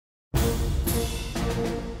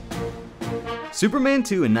Superman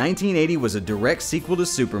 2 in 1980 was a direct sequel to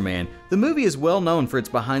Superman. The movie is well known for its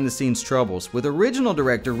behind-the-scenes troubles, with original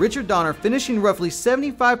director Richard Donner finishing roughly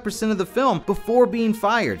 75% of the film before being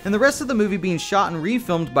fired, and the rest of the movie being shot and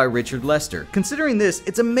refilmed by Richard Lester. Considering this,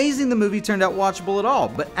 it's amazing the movie turned out watchable at all,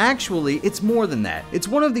 but actually, it's more than that. It's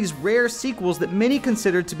one of these rare sequels that many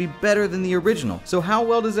consider to be better than the original. So how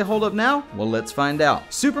well does it hold up now? Well, let's find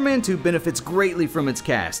out. Superman 2 benefits greatly from its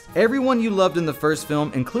cast. Everyone you loved in the first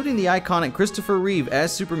film, including the iconic Christopher Reeve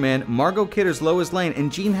as Superman, Margot Kidder's Lois Lane,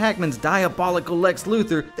 and Gene Hackman's diabolical Lex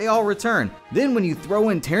Luthor, they all return. Then when you throw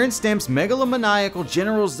in Terrence Stamp's megalomaniacal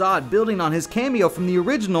General Zod building on his cameo from the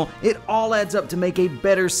original, it all adds up to make a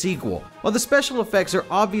better sequel. While the special effects are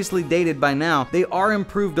obviously dated by now, they are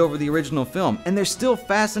improved over the original film, and they're still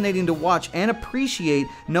fascinating to watch and appreciate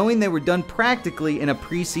knowing they were done practically in a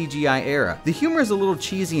pre-CGI era. The humor is a little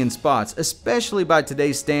cheesy in spots, especially by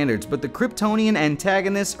today's standards, but the Kryptonian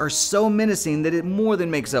antagonists are so menacing that it more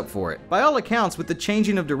than makes up for it. By all accounts, with the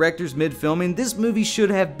changing of directors mid-filming, this movie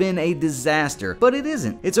should have been a disaster, but it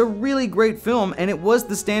isn't. It's a really great film, and it was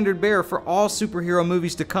the standard bearer for all superhero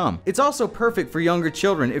movies to come. It's also perfect for younger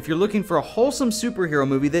children if you're looking for a wholesome superhero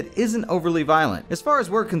movie that isn't overly violent. As far as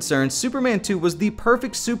we're concerned, Superman 2 was the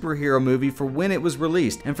perfect superhero movie for when it was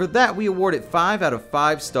released, and for that we award it 5 out of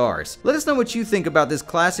 5 stars. Let us know what you think about this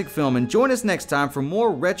classic film and join us next time for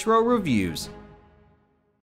more retro reviews.